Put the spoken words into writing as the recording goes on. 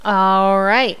All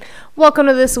right. Welcome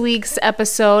to this week's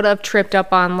episode of Tripped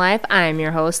Up on Life. I'm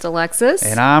your host, Alexis.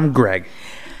 And I'm Greg.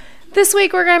 This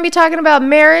week we're going to be talking about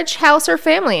marriage, house, or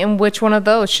family, and which one of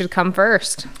those should come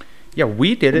first. Yeah,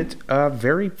 we did it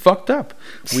very fucked up.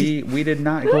 We did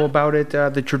not go about it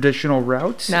the traditional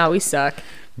route. No, we suck.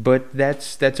 But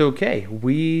that's okay.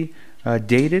 We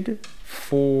dated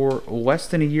for less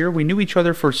than a year. We knew each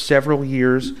other for several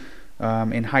years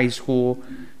in high school.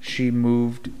 She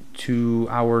moved to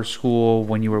our school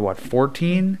when you were,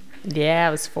 14? Yeah,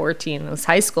 I was 14. It was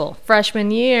high school.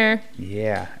 Freshman year.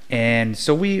 Yeah. And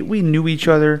so we knew each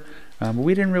other. But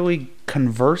we didn't really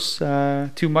converse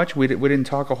too much. We didn't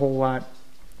talk a whole lot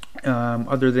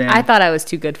other than... I thought I was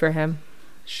too good for him.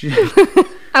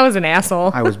 I was an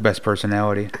asshole. I was best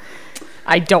personality.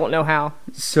 I don't know how.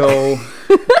 So,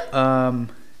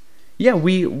 yeah,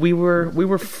 we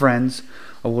were friends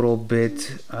a little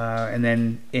bit, and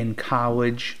then in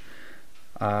college,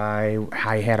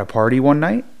 I had a party one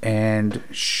night, and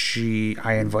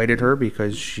I invited her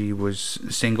because she was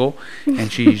single,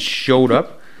 and she showed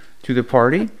up to the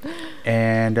party,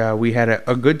 and we had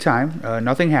a good time.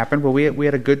 Nothing happened, but we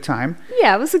had a good time.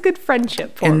 Yeah, it was a good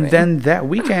friendship for me. And then that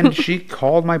weekend, she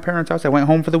called my parents' house. I went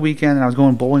home for the weekend, and I was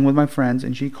going bowling with my friends,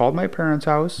 and she called my parents'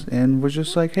 house and was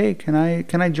just like, "Hey, can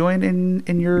I join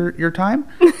in your time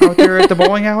out there at the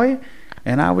bowling alley?"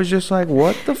 And I was just like,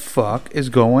 "What the fuck is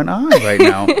going on right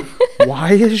now?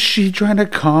 Why is she trying to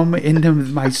come into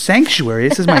my sanctuary?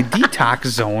 This is my detox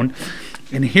zone."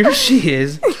 And here she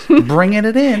is, bringing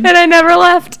it in. And I never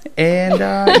left. And,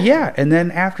 yeah. And then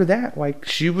after that,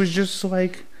 she was just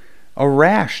like a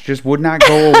rash. Just would not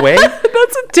go away.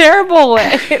 That's a terrible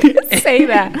way to say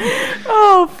that.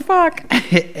 Oh, fuck.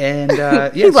 And,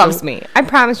 yeah. He loves me. I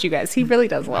promise you guys. He really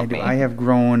does love me. I have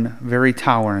grown very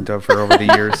tolerant of her over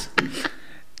the years.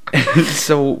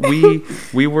 So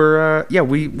we were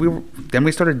then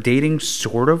we started dating,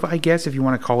 sort of, I guess, if you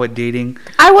want to call it dating.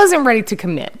 I wasn't ready to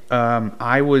commit.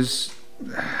 I was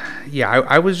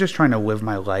just trying to live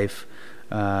my life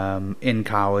in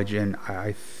college, and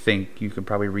I think you could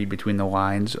probably read between the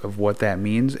lines of what that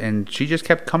means. And she just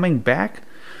kept coming back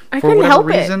for whatever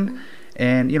reason.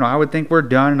 And I would think we're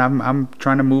done, and I'm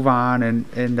trying to move on,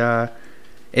 and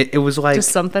it was like just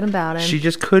something about him. She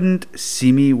just couldn't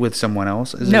see me with someone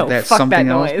else. No, fuck that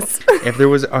noise. If there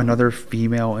was another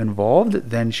female involved,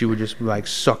 then she would just be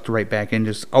sucked right back in.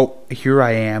 Just, oh, here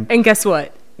I am. And guess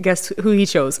what? Guess who he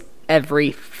chose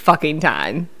every fucking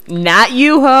time? Not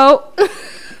you, ho.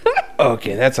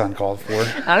 Okay, that's uncalled for.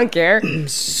 I don't care.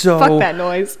 So fuck that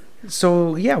noise.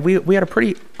 So yeah, we had a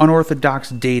pretty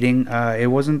unorthodox dating. It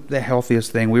wasn't the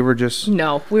healthiest thing. We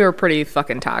were pretty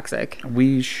fucking toxic.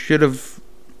 We should have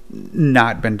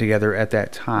not been together at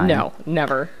that time. No,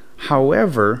 never.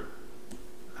 However,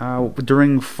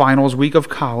 during finals week of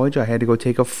college, I had to go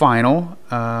take a final,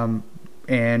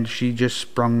 and she just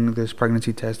sprung this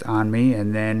pregnancy test on me,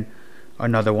 and then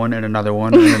another one, and another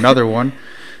one, and another one.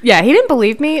 Yeah, he didn't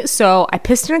believe me, so I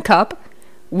pissed in a cup.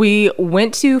 We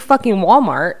went to fucking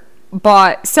Walmart,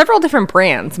 bought several different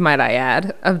brands, might I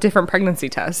add, of different pregnancy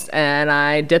tests, and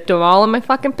I dipped them all in my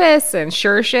fucking piss, and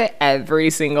sure as shit, every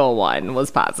single one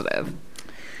was positive.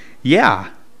 Yeah.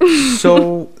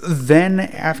 So then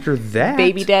after that,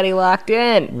 baby daddy locked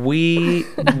in. We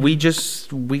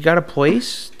got a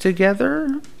place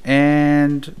together,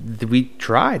 and we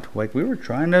tried. We were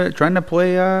trying to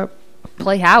play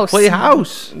house. Play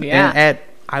house. Yeah. And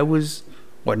I was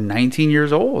 19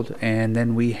 years old, and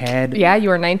then we had... Yeah, you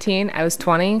were 19. I was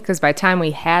 20, because by the time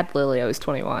we had Lily, I was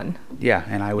 21. Yeah,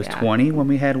 and I was 20 when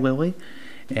we had Lily,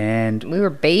 and... we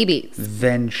were babies.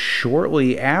 Then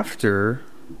shortly after,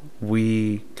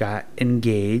 we got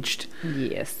engaged.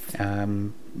 Yes.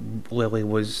 Lily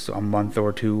was a month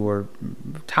or two, or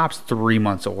tops 3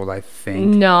 months old, I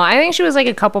think. No, I think she was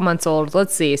a couple months old.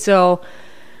 Let's see. So...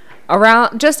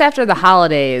 around just after the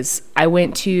holidays, I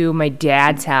went to my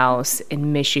dad's house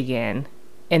in Michigan,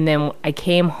 and then I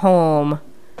came home.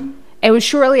 It was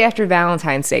shortly after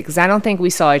Valentine's Day, because I don't think we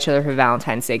saw each other for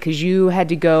Valentine's Day, because you had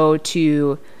to go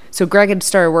to... So Greg had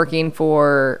started working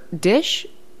for Dish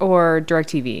or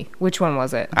DirecTV. Which one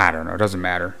was it? I don't know. It doesn't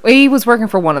matter. He was working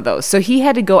for one of those. So he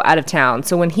had to go out of town.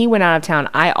 So when he went out of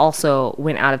town, I also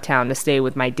went out of town to stay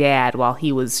with my dad while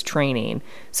he was training.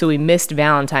 So we missed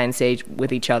Valentine's Day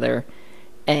with each other.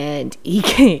 And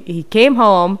he came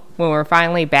home when we were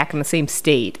finally back in the same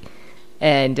state.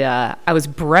 And I was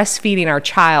breastfeeding our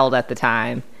child at the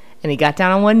time. And he got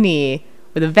down on one knee,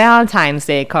 with a Valentine's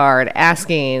Day card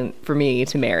asking for me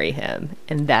to marry him.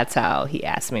 And that's how he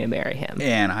asked me to marry him.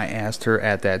 And I asked her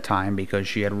at that time because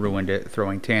she had ruined it,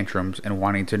 throwing tantrums and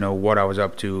wanting to know what I was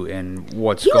up to and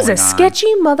what's going on. He was a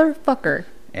sketchy motherfucker.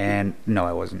 And no,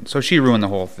 I wasn't. So she ruined the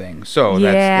whole thing. So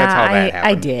that's how that happened.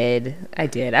 I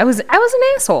did. I was an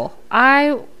asshole.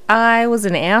 I was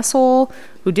an asshole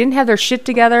who didn't have their shit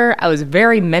together. I was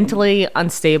very mentally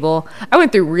unstable. I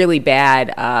went through really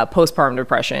bad postpartum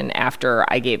depression after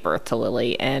I gave birth to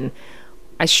Lily, and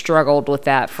I struggled with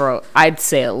that for, I'd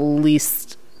say, at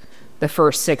least the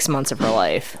first 6 months of her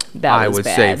life. That was bad. I would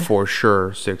say for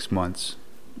sure 6 months.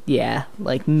 Yeah,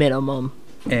 like minimum.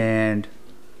 And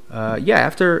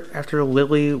after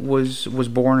Lily was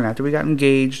born and after we got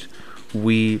engaged,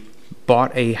 we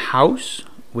bought a house,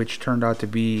 which turned out to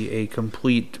be a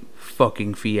complete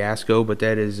fucking fiasco, but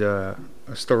that is a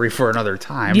story for another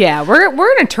time. Yeah, we're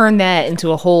going to turn that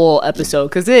into a whole episode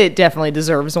because it definitely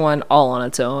deserves one all on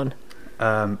its own.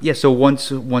 So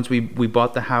once we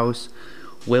bought the house,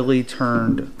 Lily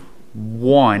turned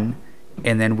 1,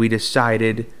 and then we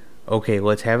decided, okay,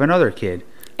 let's have another kid.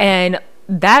 And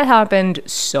that happened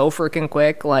so freaking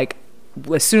quick. Like,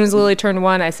 as soon as Lily turned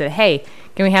 1, I said, hey,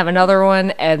 can we have another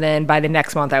one? And then by the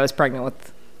next month, I was pregnant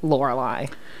with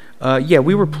Lorelai.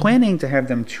 We were planning to have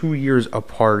them 2 years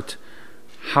apart.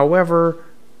 However,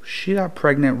 she got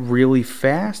pregnant really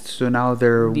fast, so now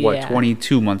they're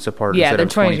 22 months apart instead of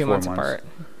 24 months apart.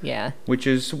 Yeah, which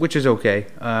is okay.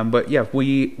 But yeah,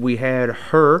 we had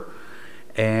her,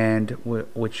 and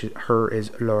which her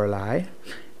is Lorelai,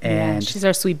 and she's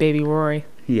our sweet baby Rory.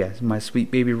 Yes, my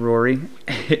sweet baby Rory.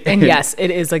 And yes,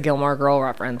 it is a Gilmore Girl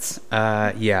reference.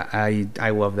 I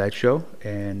love that show,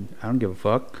 and I don't give a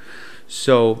fuck.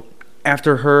 So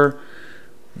after her,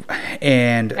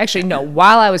 and actually no,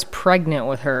 while I was pregnant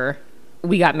with her,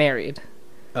 we got married.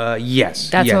 Yes,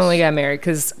 that's when we got married.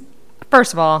 Because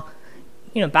first of all,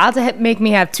 about to make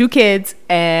me have 2 kids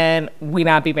and we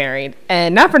not be married,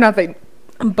 and not for nothing,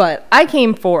 but I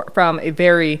came from a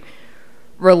very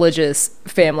religious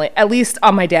family, at least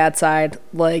on my dad's side.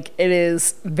 Like, it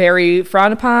is very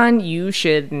frowned upon. You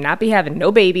should not be having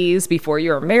no babies before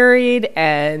you're married,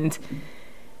 and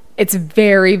it's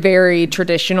very, very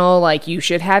traditional. Like, you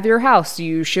should have your house,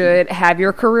 you should have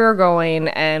your career going,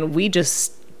 and we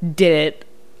just did it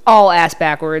all ass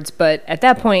backwards. But at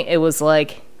that point, it was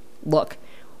like, look,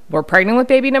 we're pregnant with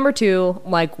baby number 2.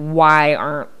 Like, why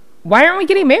aren't we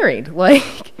getting married?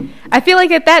 Like, I feel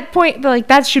like at that point, like,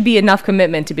 that should be enough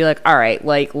commitment to be like, all right,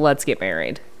 like, let's get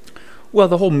married. Well,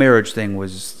 the whole marriage thing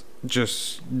was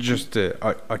just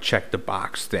a check the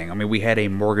box thing. I mean, we had a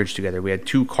mortgage together, we had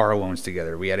 2 car loans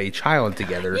together, we had a child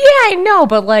together. Yeah, I know,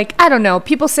 but like, I don't know.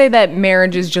 People say that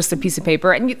marriage is just a piece of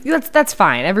paper, and that's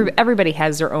fine. Everybody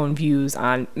has their own views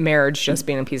on marriage just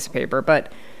being a piece of paper,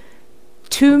 but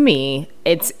to me,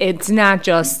 it's not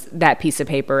just that piece of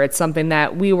paper. It's something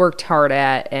that we worked hard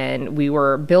at, and we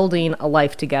were building a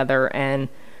life together, and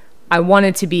I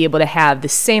wanted to be able to have the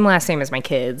same last name as my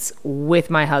kids with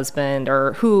my husband,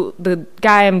 or the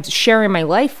guy I'm sharing my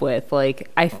life with.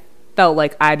 Like, I felt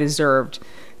like I deserved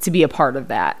to be a part of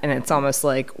that, and it's almost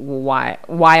like, why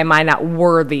am I not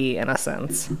worthy in a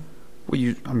sense? Well,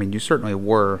 you certainly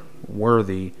were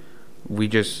worthy.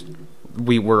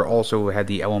 We were also had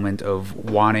the element of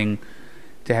wanting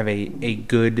to have a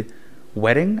good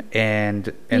wedding,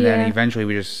 and then eventually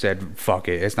we just said, fuck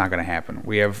it, it's not going to happen.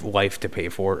 We have life to pay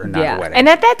for, and not a wedding. And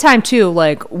at that time too,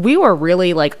 like, we were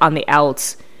really like on the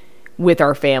outs with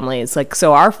our families. Like,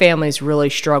 so our families really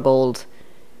struggled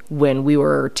when we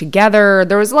were together.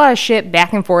 There was a lot of shit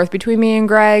back and forth between me and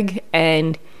Greg,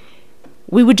 and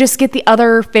we would just get the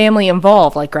other family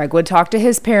involved. Like, Greg would talk to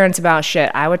his parents about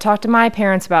shit, I would talk to my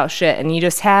parents about shit, and you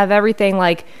just have everything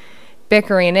like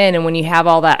bickering in, and when you have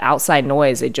all that outside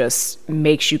noise, it just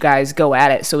makes you guys go at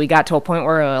it. So we got to a point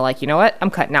where we were like, you know what, I'm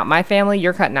cutting out my family,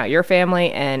 you're cutting out your family,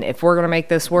 and if we're going to make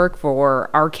this work for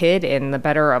our kid and the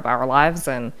better of our lives,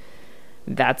 then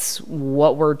that's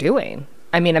what we're doing.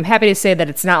 I mean, I'm happy to say that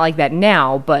it's not like that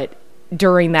now, but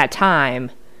during that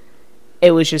time,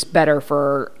 it was just better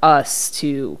for us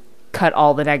to cut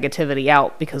all the negativity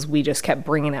out because we just kept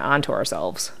bringing it onto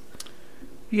ourselves.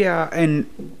 Yeah,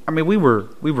 and I mean, we were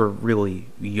really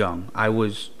young. I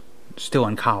was still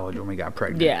in college when we got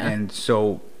pregnant. Yeah. And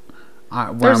so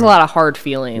there's a lot of hard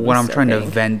feelings. When I'm trying to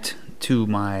vent to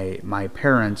my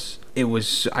parents, it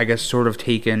was, I guess, sort of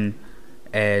taken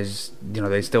as,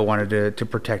 they still wanted to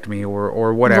protect me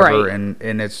or whatever. Right.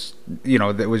 And it's,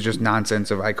 it was just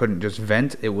nonsense of, I couldn't just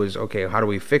vent. It was, okay, how do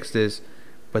we fix this?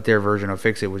 But their version of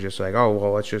fix it was just like, oh,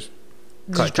 well, let's just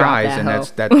cut ties. And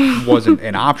that wasn't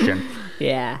an option.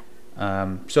 Yeah.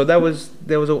 So that was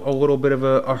a little bit of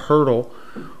a hurdle,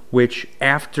 which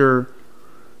after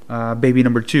baby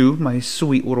number 2, my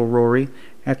sweet little Rory,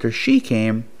 after she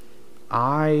came,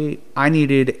 I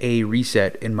needed a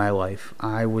reset in my life.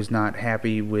 I was not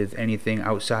happy with anything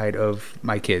outside of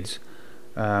my kids.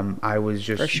 I was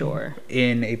just For sure.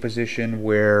 in a position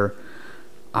where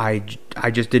I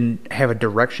just didn't have a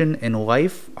direction in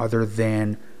life other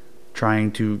than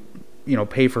trying to,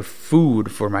 pay for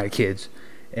food for my kids.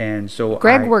 And so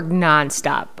Greg worked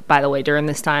nonstop, by the way, during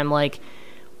this time. Like,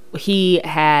 he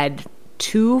had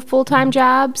 2 full-time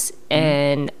jobs,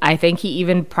 and I think he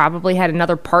even probably had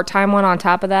another part-time one on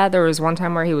top of that. There was one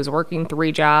time where he was working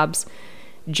 3 jobs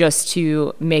just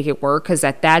to make it work, because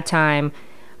at that time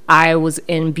I was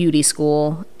in beauty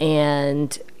school,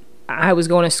 and I was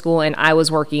going to school, and I was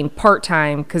working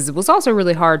part-time, because it was also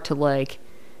really hard to, like,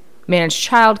 manage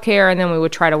childcare, and then we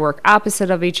would try to work opposite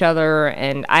of each other.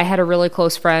 And I had a really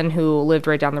close friend who lived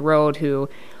right down the road who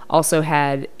also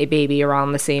had a baby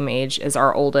around the same age as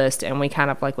our oldest, and we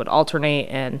kind of like would alternate.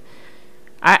 And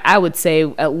I would say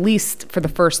at least for the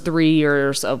first 3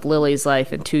 years of Lily's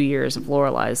life and 2 years of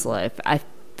Lorelai's life, I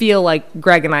feel like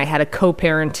Greg and I had a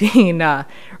co-parenting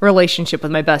relationship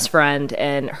with my best friend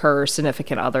and her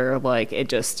significant other. Like,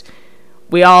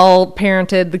 we all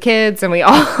parented the kids, and we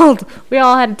all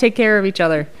had to take care of each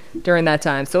other during that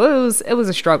time. So it was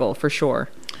a struggle for sure.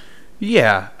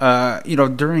 Yeah,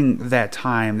 during that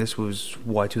time, this was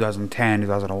 2010,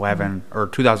 2011, or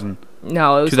 2000.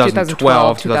 No, it was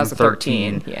 2012,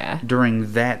 2013. Yeah.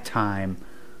 During that time,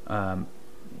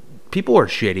 people are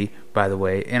shitty, by the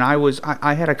way. And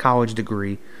I had a college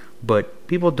degree, but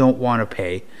people don't want to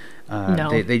pay.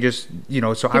 No. They just,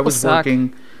 so People I was suck.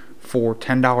 working for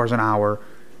 $10 an hour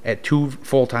at 2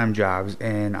 full-time jobs,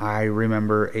 and I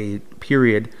remember a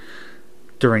period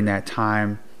during that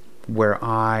time where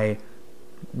I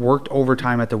worked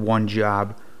overtime at the one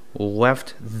job,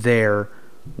 left there,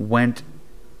 went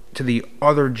to the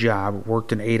other job,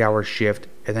 worked an 8-hour shift,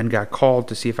 and then got called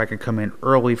to see if I could come in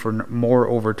early for more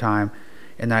overtime,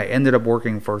 and I ended up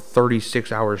working for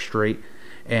 36 hours straight.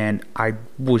 And I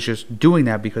was just doing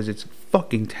that because it's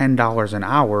fucking $10 an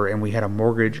hour, and we had a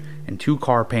mortgage and 2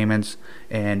 car payments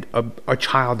and a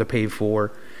child to pay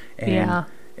for. And, Yeah.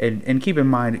 And keep in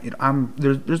mind,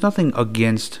 there's nothing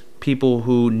against people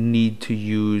who need to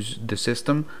use the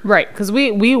system. Right, because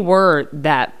we were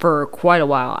that for quite a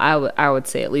while. I would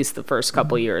say at least the first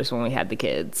couple years when we had the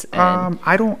kids. And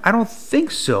I don't think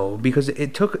so, because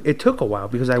it took a while,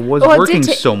 because I was working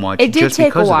so much. It did just take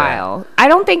because a of while. I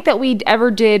don't think that we ever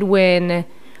did when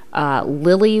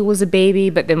Lily was a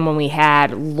baby, but then when we had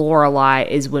Lorelai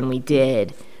is when we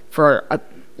did for a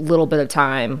little bit of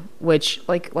time. Which,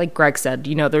 like Greg said,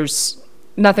 there's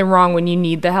nothing wrong when you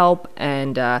need the help.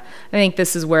 And I think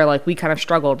this is where like we kind of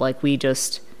struggled. Like we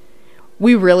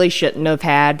really shouldn't have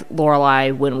had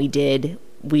Lorelai when we did.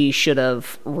 We should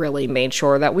have really made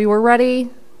sure that we were ready.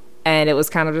 And it was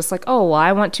kind of just like, oh, well,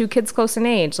 I want 2 kids close in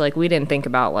age. Like, we didn't think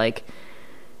about like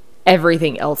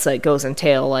everything else that goes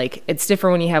entail. Like, it's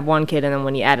different when you have 1 kid, and then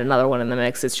when you add another one in the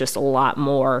mix, it's just a lot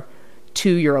more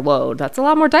to your load. That's a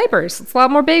lot more diapers. It's a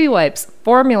lot more baby wipes,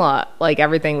 formula. Like,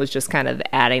 everything was just kind of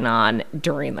adding on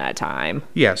during that time.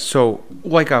 Yeah, so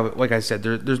like I said,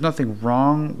 there's nothing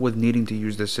wrong with needing to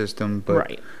use the system, but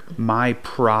Right. my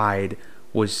pride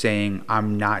was saying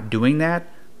I'm not doing that,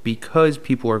 because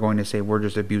people are going to say we're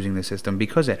just abusing the system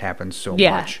because it happens so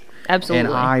much. Absolutely.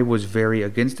 And I was very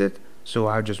against it, so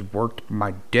I just worked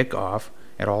my dick off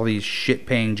at all these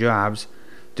shit-paying jobs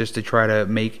just to try to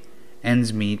make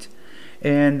ends meet.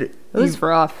 And It was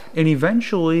rough. And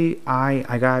eventually,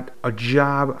 I got a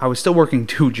job. I was still working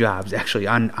 2 jobs, actually.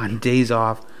 On days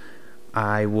off,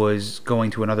 I was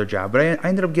going to another job. But I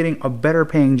ended up getting a better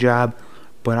paying job,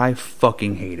 but I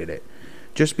fucking hated it.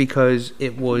 Just because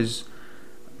it was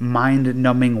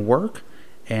mind-numbing work,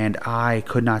 and I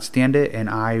could not stand it. And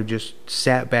I just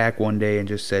sat back one day and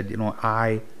just said,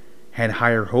 I had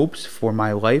higher hopes for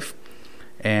my life.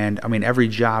 And, I mean, every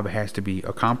job has to be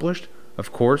accomplished,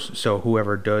 of course, so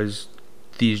whoever does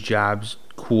these jobs,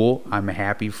 cool, I'm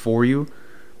happy for you.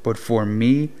 But for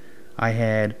me, I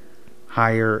had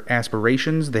higher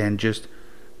aspirations than just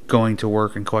going to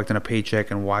work and collecting a paycheck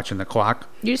and watching the clock.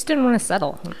 You just didn't want to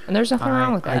settle, and there's nothing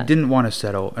wrong with that. I didn't want to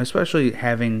settle, especially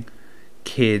having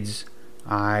kids.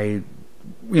 As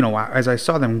I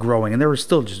saw them growing, and they were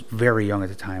still just very young at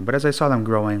the time, but as I saw them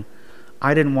growing,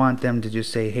 I didn't want them to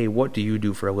just say, hey, what do you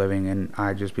do for a living? And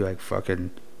I'd just be like,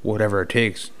 fucking whatever it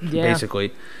takes,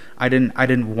 basically. I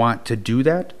didn't want to do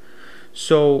that.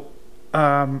 So,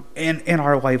 and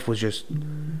our life was just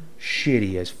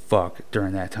shitty as fuck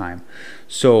during that time.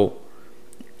 So,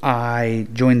 I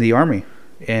joined the Army,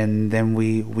 and then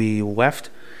we left,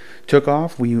 took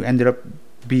off. We ended up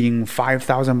being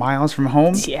 5,000 miles from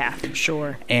home. Yeah, for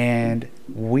sure. And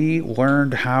we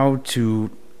learned how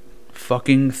to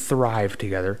fucking thrive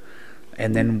together.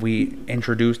 And then we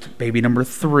introduced baby number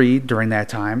 3 during that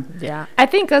time. Yeah. I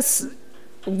think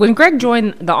when Greg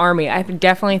joined the Army, I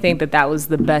definitely think that was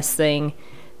the best thing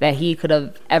that he could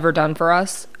have ever done for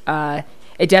us.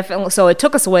 It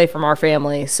took us away from our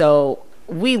family. So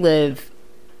we live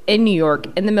in New York,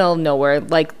 in the middle of nowhere.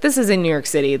 Like, this is in New York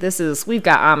City. We've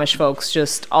got Amish folks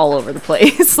just all over the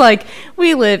place. Like,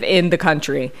 we live in the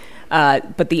country.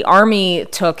 But the Army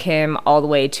took him all the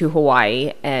way to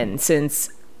Hawaii, and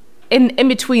since in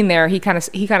between there, he kind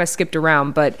of skipped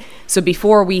around. But so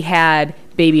before we had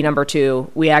baby number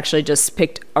 2, we actually just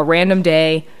picked a random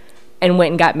day and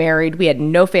went and got married. We had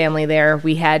no family there.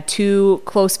 We had 2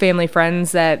 close family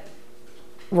friends that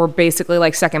were basically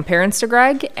like second parents to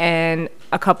Greg, and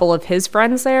a couple of his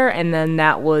friends there, and then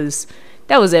that was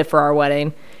it for our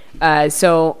wedding.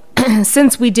 So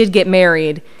since we did get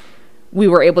married, we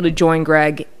were able to join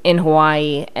Greg in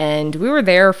Hawaii, and we were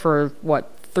there for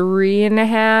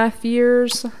 3.5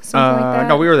 years, something like that.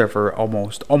 No, we were there for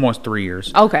almost 3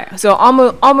 years. Okay, so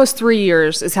almost 3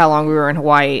 years is how long we were in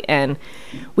Hawaii, and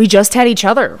we just had each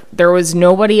other. There was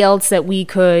nobody else that we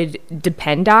could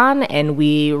depend on, and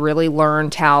we really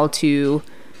learned how to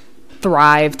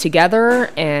thrive together,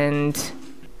 and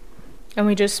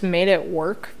we just made it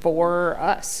work for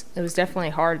us. It was definitely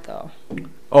hard, though.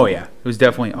 Oh yeah, it was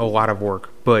definitely a lot of work,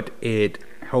 but it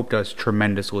helped us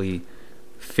tremendously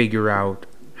figure out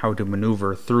how to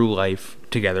maneuver through life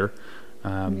together.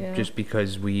 Just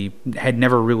because we had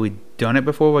never really done it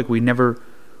before. Like, we never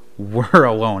were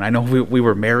alone. I know we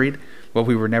were married, but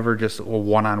we were never just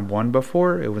one-on-one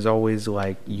before. It was always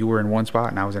like you were in one spot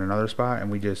and I was in another spot,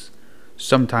 and we just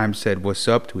sometimes said what's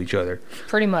up to each other.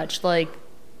 Pretty much. Like,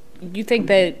 you think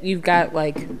that you've got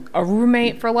like a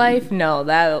roommate for life? No,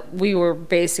 that we were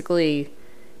basically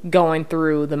going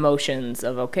through the motions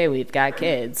of, okay, we've got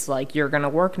kids, like, you're gonna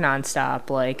work nonstop.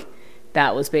 Like,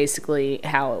 that was basically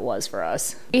how it was for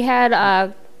us. We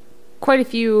had quite a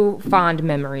few fond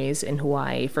memories in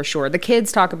Hawaii, for sure. The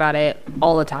kids talk about it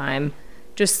all the time.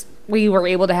 Just, we were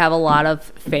able to have a lot of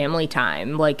family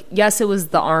time. Like, yes, it was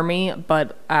the Army,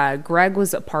 but Greg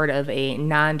was a part of a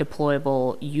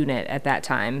non-deployable unit at that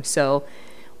time, so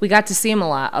we got to see him a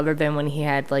lot, other than when he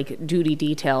had like duty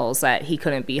details that he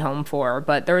couldn't be home for.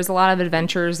 But there was a lot of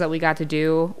adventures that we got to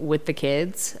do with the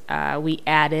kids. We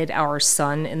added our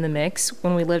son in the mix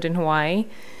when we lived in Hawaii.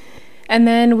 And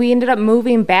then we ended up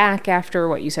moving back after,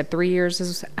 what you said, 3 years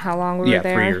is how long we were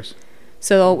there? Yeah, 3 years.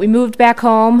 So we moved back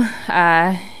home.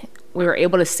 We were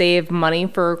able to save money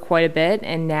for quite a bit,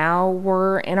 and now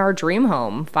we're in our dream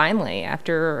home, finally,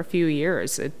 after a few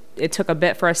years. It took a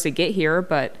bit for us to get here,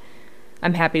 but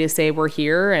I'm happy to say we're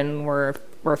here and we're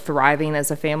thriving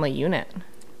as a family unit.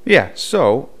 Yeah,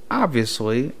 so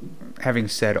obviously, having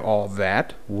said all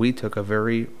that, we took a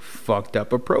very fucked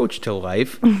up approach to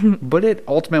life, but it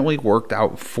ultimately worked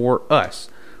out for us,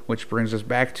 which brings us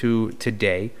back to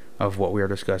today of what we are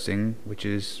discussing, which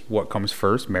is what comes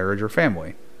first, marriage or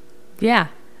family. Yeah.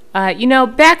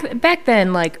 Back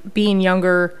then, like, being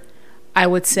younger, I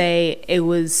would say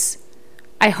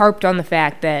I harped on the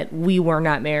fact that we were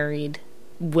not married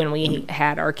when we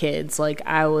had our kids. Like,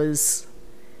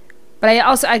 but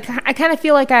I kind of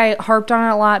feel like I harped on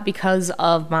it a lot because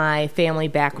of my family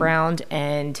background,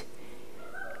 and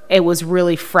it was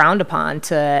really frowned upon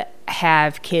to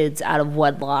have kids out of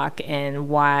wedlock, and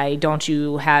why don't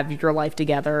you have your life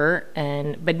together?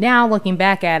 But now looking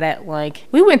back at it, like,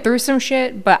 we went through some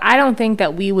shit, but I don't think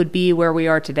that we would be where we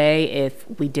are today if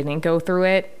we didn't go through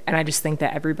it. And I just think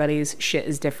that everybody's shit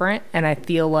is different, and I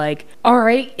feel like, all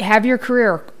right, have your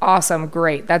career, awesome,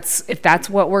 great, if that's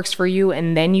what works for you,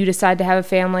 and then you decide to have a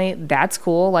family, that's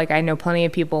cool. Like, I know plenty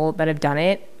of people that have done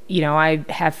it. I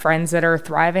have friends that are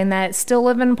thriving that still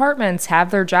live in apartments,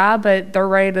 have their job, but they're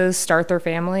ready to start their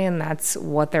family, and that's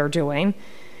what they're doing.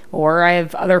 Or I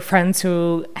have other friends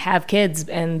who have kids,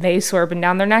 and they swear up and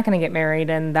down they're not going to get married,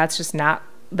 and that's just not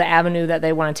the avenue that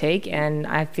they want to take. And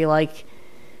I feel like,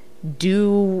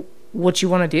 do what you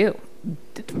want to do.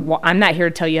 I'm not here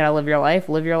to tell you how to live your life.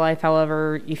 Live your life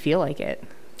however you feel like it.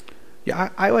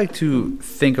 Yeah, I like to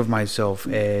think of myself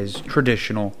as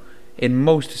traditional in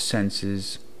most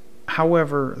senses.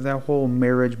 However, that whole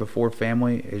marriage before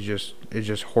family is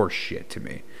just horse shit to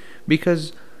me,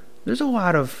 because there's a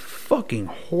lot of fucking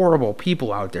horrible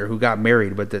people out there who got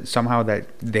married, but that somehow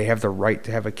that they have the right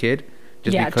to have a kid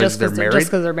because they're married. Just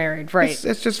because they're married, right?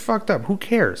 It's just fucked up. Who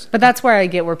cares? But that's where I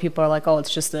get where people are like, oh,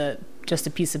 it's just just a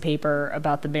piece of paper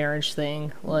about the marriage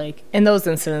thing. Like, in those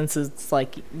instances, it's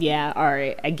like, yeah, all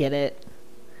right, I get it.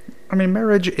 I mean,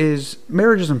 marriage is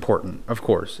important, of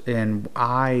course. And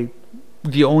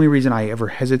the only reason I ever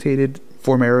hesitated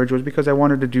for marriage was because I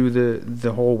wanted to do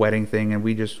the whole wedding thing, and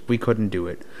we couldn't do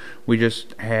it. We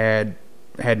just had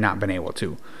not been able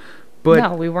to. But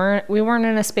no, we weren't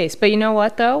in a space. But you know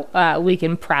what, though? We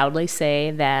can proudly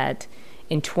say that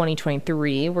in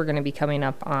 2023, we're going to be coming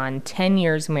up on 10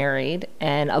 years married.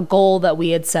 And a goal that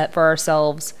we had set for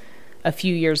ourselves a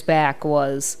few years back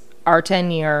was our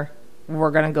 10-year,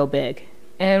 we're going to go big.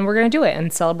 And we're going to do it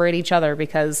and celebrate each other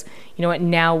because, you know what,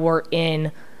 now we're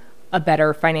in a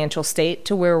better financial state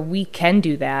to where we can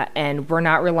do that, and we're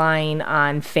not relying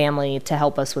on family to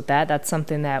help us with that. That's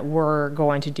something that we're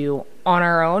going to do on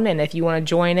our own, and if you want to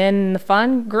join in the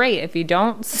fun, great. If you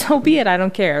don't, so be it. I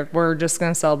don't care. We're just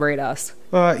going to celebrate us.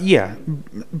 Yeah,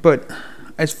 but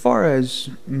as far as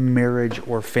marriage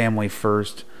or family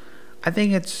first, I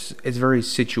think it's very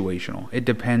situational. It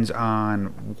depends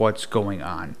on what's going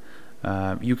on.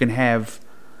 You can have,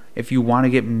 if you want to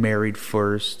get married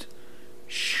first,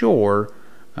 sure,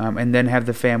 and then have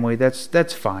the family,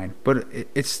 that's fine. But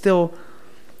it's still,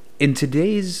 in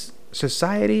today's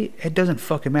society, it doesn't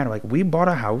fucking matter. Like, we bought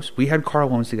a house, we had car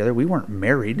loans together, we weren't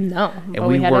married. No, but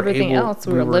we had everything else.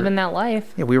 We were living that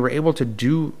life. Yeah, we were able to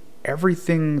do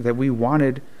everything that we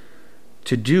wanted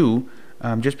to do,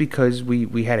 just because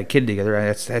we had a kid together.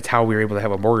 That's how we were able to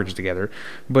have a mortgage together.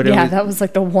 But yeah, that was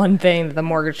like the one thing that the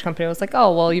mortgage company was like,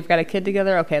 oh, well, you've got a kid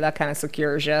together? Okay, that kind of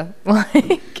secures you.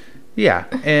 Like... Yeah,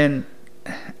 and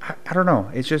I don't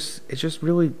know. It's just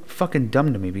really fucking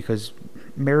dumb to me because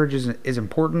marriage is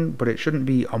important, but it shouldn't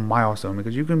be a milestone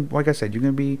because you can, like I said, you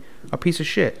can be a piece of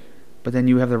shit, but then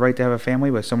you have the right to have a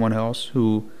family with someone else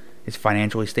who is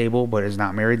financially stable but is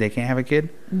not married. They can't have a kid.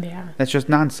 Yeah, that's just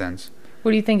nonsense.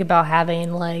 What do you think about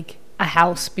having like a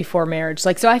house before marriage?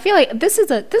 Like, so I feel like this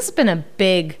has been a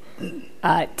big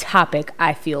topic.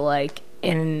 I feel like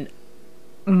in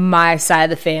my side of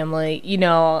the family, you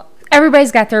know.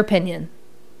 Everybody's got their opinion.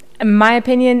 In my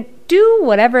opinion, do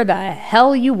whatever the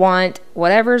hell you want,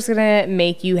 whatever's gonna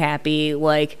make you happy.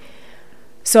 Like,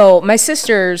 so my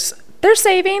sisters, they're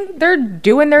saving, they're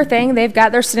doing their thing, they've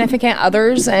got their significant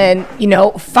others, and, you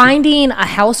know, finding a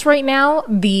house right now,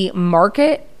 the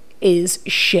market is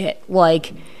shit.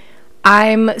 Like,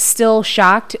 I'm still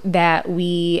shocked that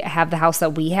we have the house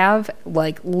that we have.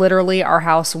 Like, literally, our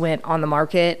house went on the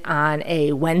market on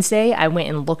a Wednesday. I went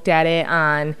and looked at it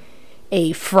on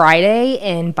a Friday,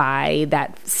 and by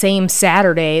that same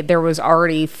Saturday there was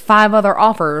already 5 other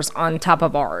offers on top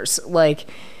of ours. Like,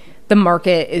 the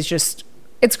market is just,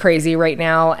 it's crazy right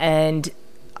now, and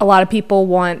a lot of people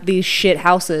want these shit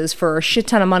houses for a shit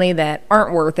ton of money that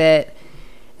aren't worth it.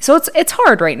 So it's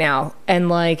hard right now, and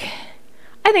like,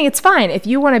 I think it's fine if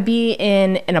you want to be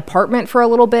in an apartment for a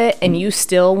little bit and you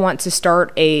still want to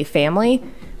start a family,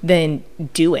 then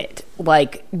do it.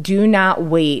 Like, do not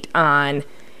wait on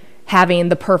having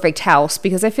the perfect house,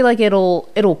 because I feel like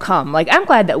it'll come. Like, I'm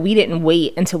glad that we didn't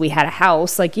wait until we had a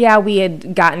house. Like, yeah, we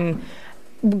had gotten,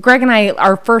 Greg and I,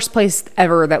 our first place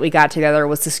ever that we got together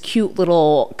was this cute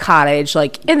little cottage,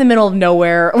 like in the middle of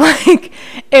nowhere. Like,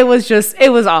 it was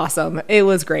awesome. It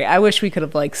was great. I wish we could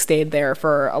have like stayed there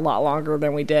for a lot longer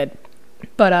than we did.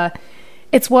 But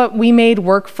it's what we made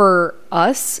work for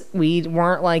us. We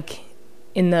weren't like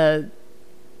in the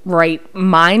right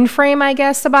mind frame, I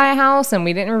guess, to buy a house, and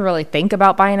we didn't really think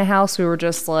about buying a house. We were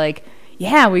just like,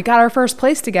 yeah, we got our first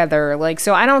place together. Like,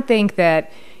 so I don't think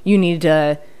that you need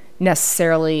to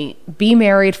necessarily be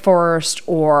married first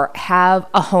or have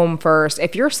a home first.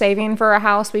 If you're saving for a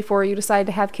house before you decide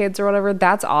to have kids or whatever,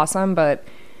 that's awesome, but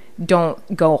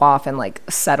don't go off and like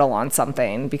settle on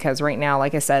something, because right now,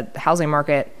 like I said, the housing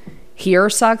market here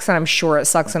sucks, and I'm sure it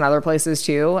sucks in other places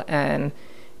too. And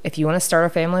if you want to start a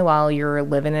family while you're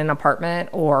living in an apartment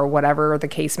or whatever the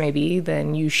case may be,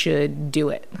 then you should do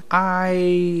it.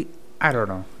 I don't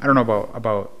know. I don't know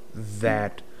about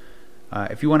that.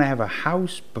 If you want to have a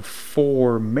house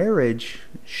before marriage,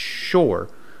 sure.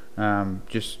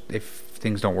 Just if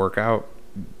things don't work out,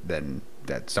 then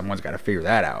that someone's got to figure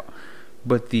that out.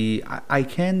 But I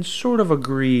can sort of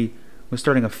agree with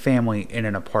starting a family in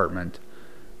an apartment,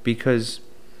 because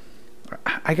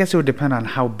I guess it would depend on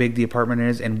how big the apartment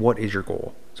is and what is your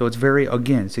goal. So it's very,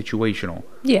 again, situational.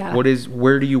 Yeah.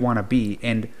 Where do you want to be?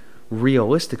 And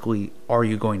realistically, are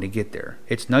you going to get there?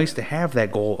 It's nice to have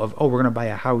that goal of, oh, we're going to buy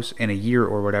a house in a year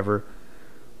or whatever.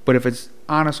 But if it's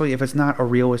not a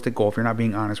realistic goal, if you're not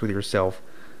being honest with yourself,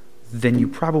 then you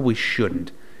probably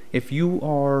shouldn't. If you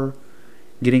are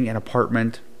getting an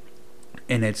apartment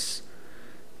and it's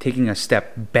taking a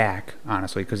step back,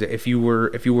 honestly, because if you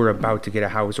were about to get a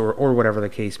house or whatever the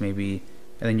case may be,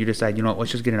 and then you decide, you know what,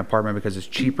 let's just get an apartment because it's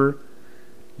cheaper,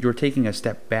 you're taking a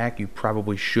step back. You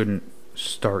probably shouldn't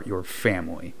start your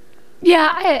family.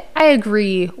 Yeah, I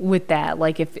agree with that.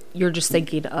 Like, if you're just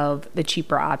thinking of the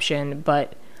cheaper option,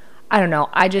 but I don't know.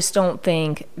 I just don't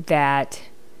think that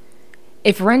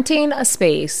if renting a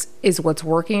space is what's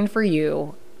working for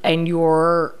you, and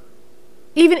you're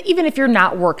even if you're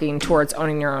not working towards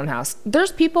owning your own house,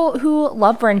 there's people who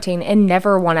love renting and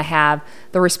never want to have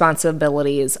the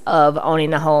responsibilities of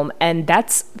owning a home, and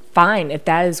that's fine if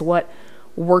that is what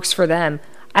works for them.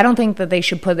 I don't think that they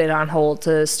should put it on hold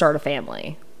to start a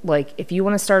family. Like, if you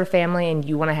want to start a family and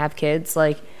you want to have kids,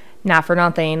 like, not for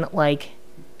nothing, like,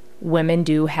 women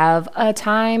do have a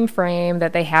time frame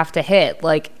that they have to hit.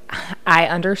 Like, I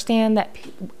understand that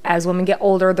as women get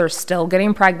older, they're still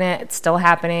getting pregnant. It's still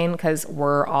happening because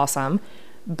we're awesome.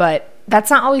 But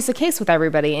that's not always the case with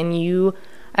everybody. And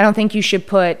I don't think you should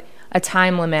put a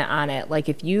time limit on it. Like,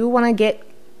 if you want to get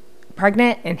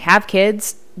pregnant and have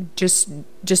kids, just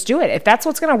do it. If that's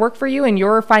what's going to work for you and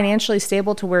you're financially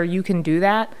stable to where you can do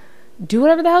that, do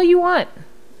whatever the hell you want.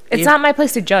 It's not my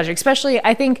place to judge. Especially,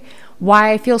 I think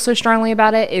why I feel so strongly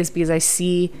about it is because I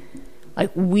see,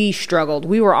 like, we struggled.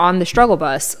 We were on the struggle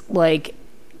bus, like,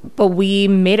 but we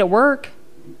made it work.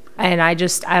 And I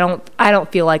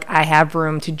don't feel like I have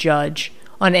room to judge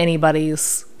on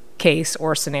anybody's case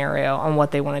or scenario on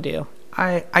what they want to do.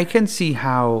 I can see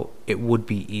how it would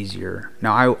be easier.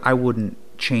 Now, I wouldn't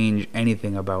change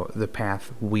anything about the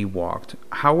path we walked.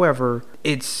 However,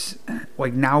 it's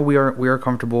like now we are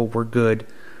comfortable, we're good,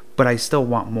 but I still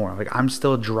want more. Like, I'm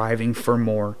still driving for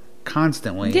more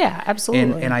constantly. Yeah,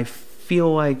 absolutely. And I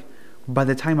feel like by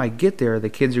the time I get there, the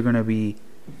kids are going to be,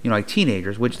 like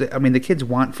teenagers, which the kids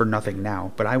want for nothing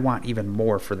now, but I want even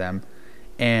more for them.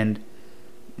 And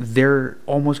they're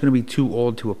almost going to be too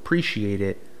old to appreciate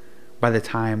it by the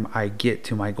time I get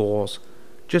to my goals,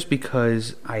 just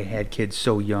because I had kids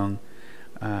so young,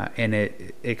 and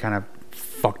it kind of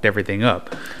fucked everything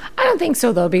up. I don't think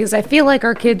so, though, because I feel like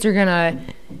our kids are going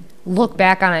to look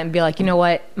back on it and be like, you know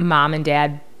what, mom and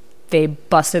dad, they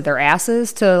busted their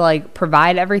asses to, like,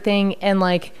 provide everything. And,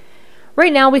 like,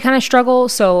 right now we kind of struggle,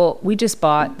 so we just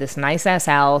bought this nice-ass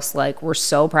house. Like, we're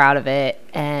so proud of it.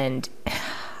 And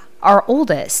our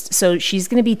oldest, so she's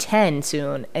going to be 10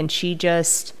 soon, and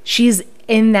she's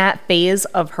in that phase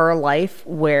of her life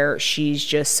where she's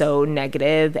just so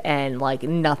negative and, like,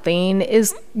 nothing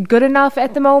is good enough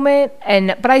at the moment.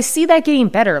 But I see that getting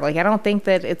better. Like, I don't think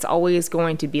that it's always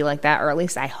going to be like that, or at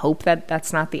least I hope that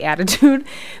that's not the attitude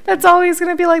that's always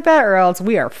going to be like that, or else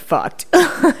we are fucked.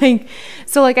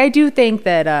 So I do think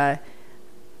that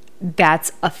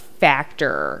that's a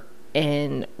factor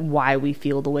in why we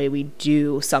feel the way we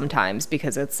do sometimes,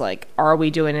 because it's like, are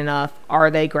we doing enough? Are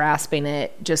they grasping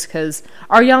it? Just because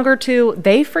our younger two,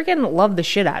 they freaking love the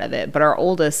shit out of it, but our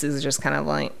oldest is just kind of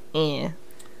like, eh.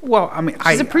 Well,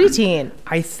 she's a preteen.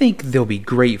 I think they'll be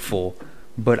grateful,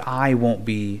 but I won't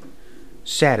be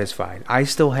satisfied. I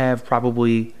still have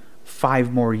probably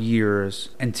 5 more years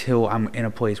until I'm in a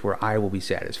place where I will be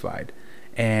satisfied.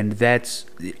 And that's,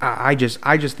 I just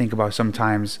think about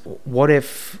sometimes, what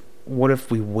if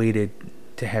we waited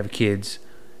to have kids,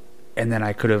 and then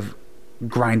I could have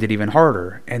grinded even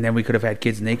harder, and then we could have had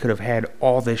kids and they could have had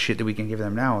all this shit that we can give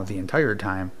them now the entire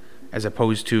time, as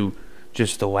opposed to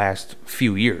just the last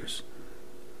few years.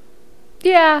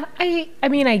 Yeah,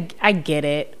 I get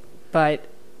it, but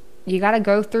you gotta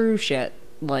go through shit.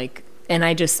 Like, and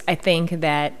I think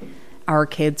that our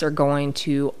kids are going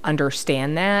to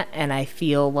understand that, and I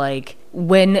feel like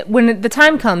when the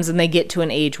time comes and they get to an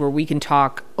age where we can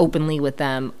talk openly with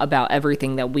them about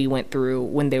everything that we went through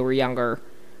when they were younger,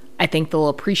 I think they'll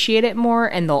appreciate it more,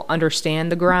 and they'll understand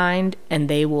the grind, and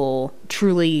they will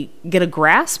truly get a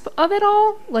grasp of it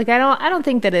all. Like, I don't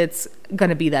think that it's going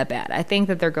to be that bad. I think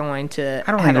that they're going to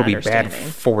I don't think it'll be bad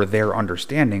for their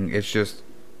understanding. It's just,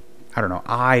 I don't know.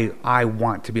 I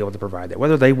want to be able to provide that.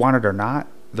 Whether they want it or not,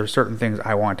 there's certain things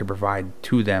I want to provide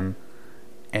to them,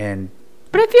 and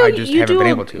but I feel I just haven't been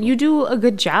able to. You do a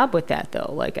good job with that,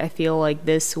 though. Like, I feel like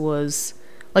this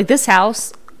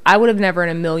house, I would have never in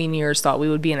a million years thought we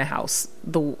would be in a house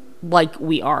like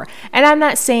we are. And I'm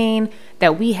not saying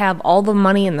that we have all the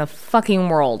money in the fucking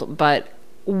world, but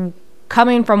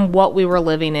coming from what we were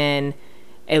living in,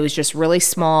 it was just really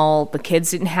small. The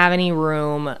kids didn't have any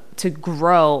room to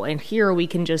grow. And here we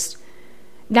can just,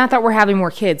 not that we're having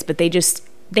more kids, but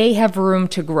they have room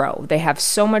to grow. They have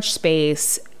so much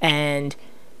space, and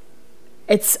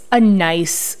it's a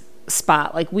nice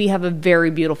spot. Like, we have a very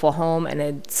beautiful home, and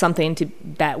it's something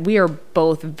that we are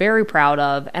both very proud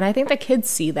of. And I think the kids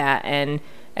see that. And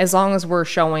as long as we're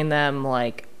showing them,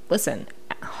 like, listen,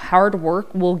 hard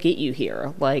work will get you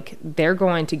here. Like, they're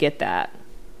going to get that.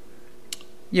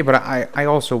 Yeah, but I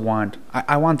also want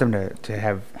I want them to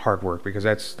have hard work, because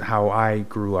that's how I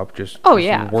grew up, just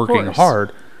working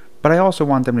hard. But I also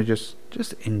want them to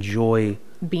just enjoy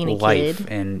being a life kid.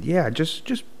 And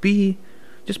just be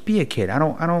a kid. I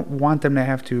don't want them to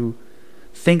have to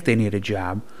think they need a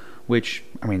job, which,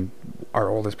 I mean, our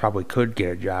oldest probably could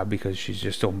get a job because she's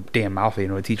just so damn mouthy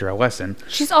and would teach her a lesson.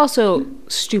 She's also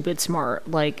stupid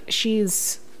smart. Like,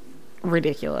 she's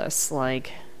ridiculous.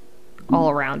 Like, all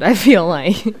around, I feel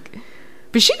like.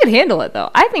 But she could handle it, though.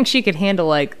 I think she could handle,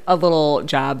 like, a little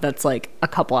job that's, like, a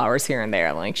couple hours here and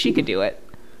there. Like, she could do it.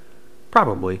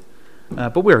 Probably.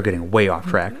 But we are getting way off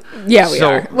track. Yeah, we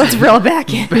are. Let's reel it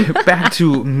back in. Back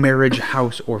to marriage,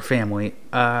 house, or family.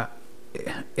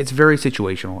 It's very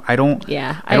situational. I don't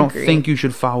agree. think you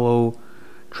should follow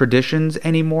traditions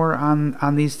anymore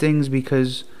on these things,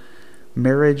 because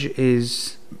marriage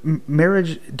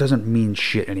doesn't mean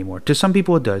shit anymore. To some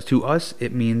people it does. To us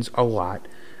it means a lot.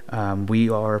 We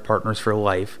are partners for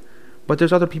life. But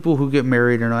there's other people who get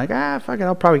married and are like, fuck it,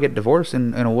 I'll probably get divorced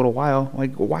in a little while.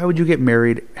 Like, why would you get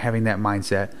married having that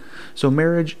mindset? So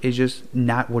marriage is just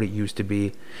not what it used to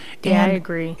be. Yeah, I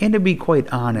agree. And to be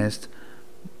quite honest,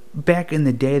 back in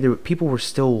the day, people were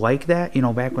still like that. You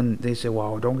know, back when they said,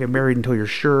 well, don't get married until you're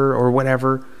sure, or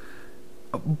whatever.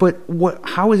 But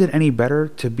how is it any better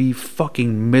to be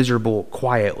fucking miserable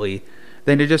quietly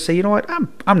than to just say, you know what,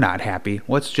 I'm not happy.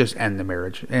 Let's just end the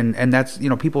marriage. And that's, you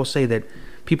know, people say that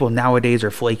people nowadays are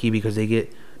flaky because they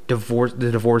get divorced.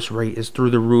 The divorce rate is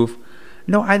through the roof.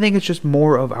 No, I think it's just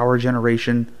more of our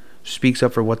generation speaks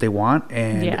up for what they want.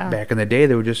 And back in the day,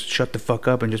 they would just shut the fuck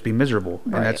up and just be miserable.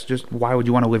 Right. And that's just, why would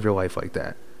you want to live your life like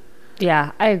that?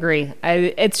 Yeah, I agree.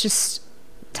 It's just,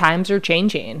 times are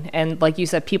changing. And like you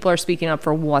said, people are speaking up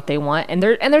for what they want. And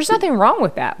there's nothing wrong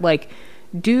with that. Like,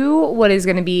 do what is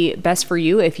going to be best for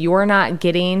you. If you're not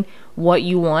getting what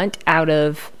you want out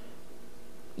of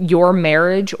your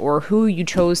marriage or who you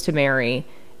chose to marry,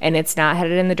 and it's not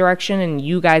headed in the direction and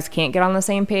you guys can't get on the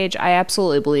same page, I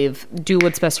absolutely believe do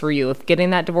what's best for you. If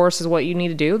getting that divorce is what you need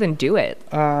to do, then do it.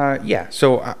 Yeah.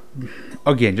 So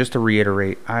again, just to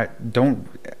reiterate, I don't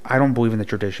believe in the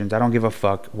traditions. I don't give a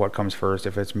fuck what comes first,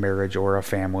 if it's marriage or a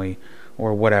family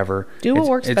or whatever. Do what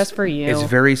works best for you. It's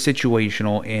very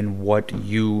situational in what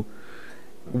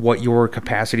your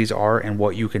capacities are and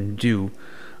what you can do.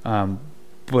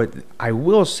 But I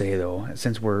will say, though,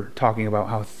 since we're talking about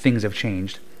how things have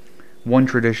changed, one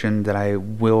tradition that I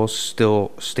will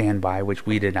still stand by, which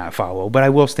we did not follow, but I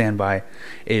will stand by,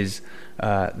 is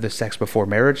the sex before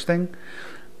marriage thing.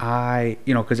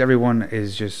 Because everyone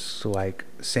is just like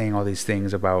saying all these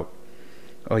things about,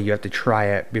 oh, you have to try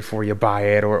it before you buy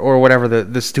it, or whatever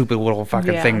the stupid little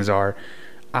fucking things are.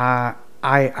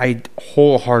 I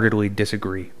wholeheartedly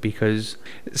disagree, because,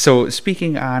 so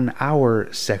speaking on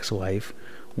our sex life,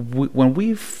 when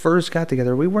we first got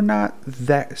together, we were not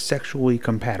that sexually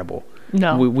compatible.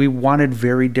 No. We wanted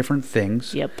very different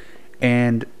things. Yep.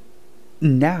 And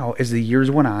now, as the years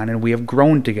went on and we have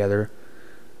grown together,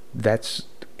 it's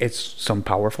some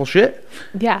powerful shit.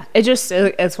 Yeah.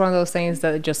 It's one of those things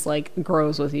that just like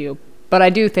grows with you. But I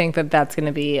do think that that's going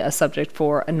to be a subject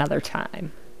for another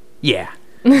time. Yeah.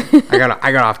 I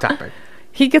got off topic.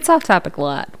 He gets off topic a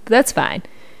lot. But that's fine.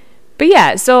 But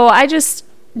yeah, so I just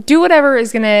do whatever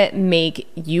is going to make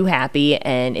you happy.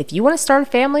 And if you want to start a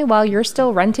family while you're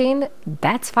still renting,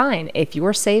 that's fine. If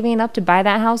you're saving up to buy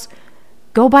that house,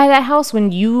 go buy that house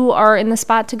when you are in the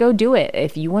spot to go do it.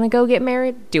 If you want to go get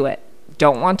married, do it.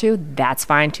 Don't want to, that's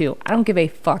fine too. I don't give a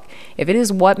fuck. If it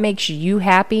is what makes you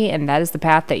happy and that is the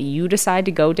path that you decide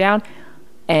to go down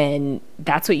and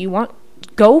that's what you want,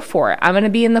 go for it. I'm going to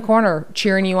be in the corner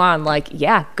cheering you on, like,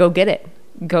 yeah, go get it.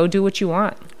 Go do what you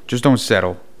want. Just don't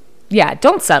settle. Yeah,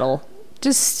 don't settle.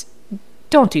 Just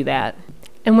don't do that.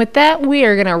 And with that, we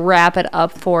are going to wrap it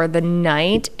up for the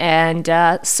night. And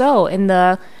so in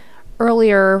the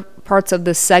earlier parts of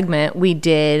this segment, we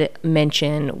did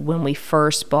mention when we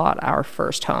first bought our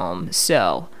first home.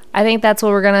 So I think that's what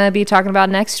we're going to be talking about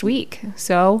next week.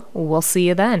 So we'll see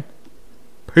you then.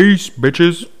 Peace,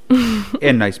 bitches.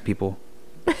 And nice people.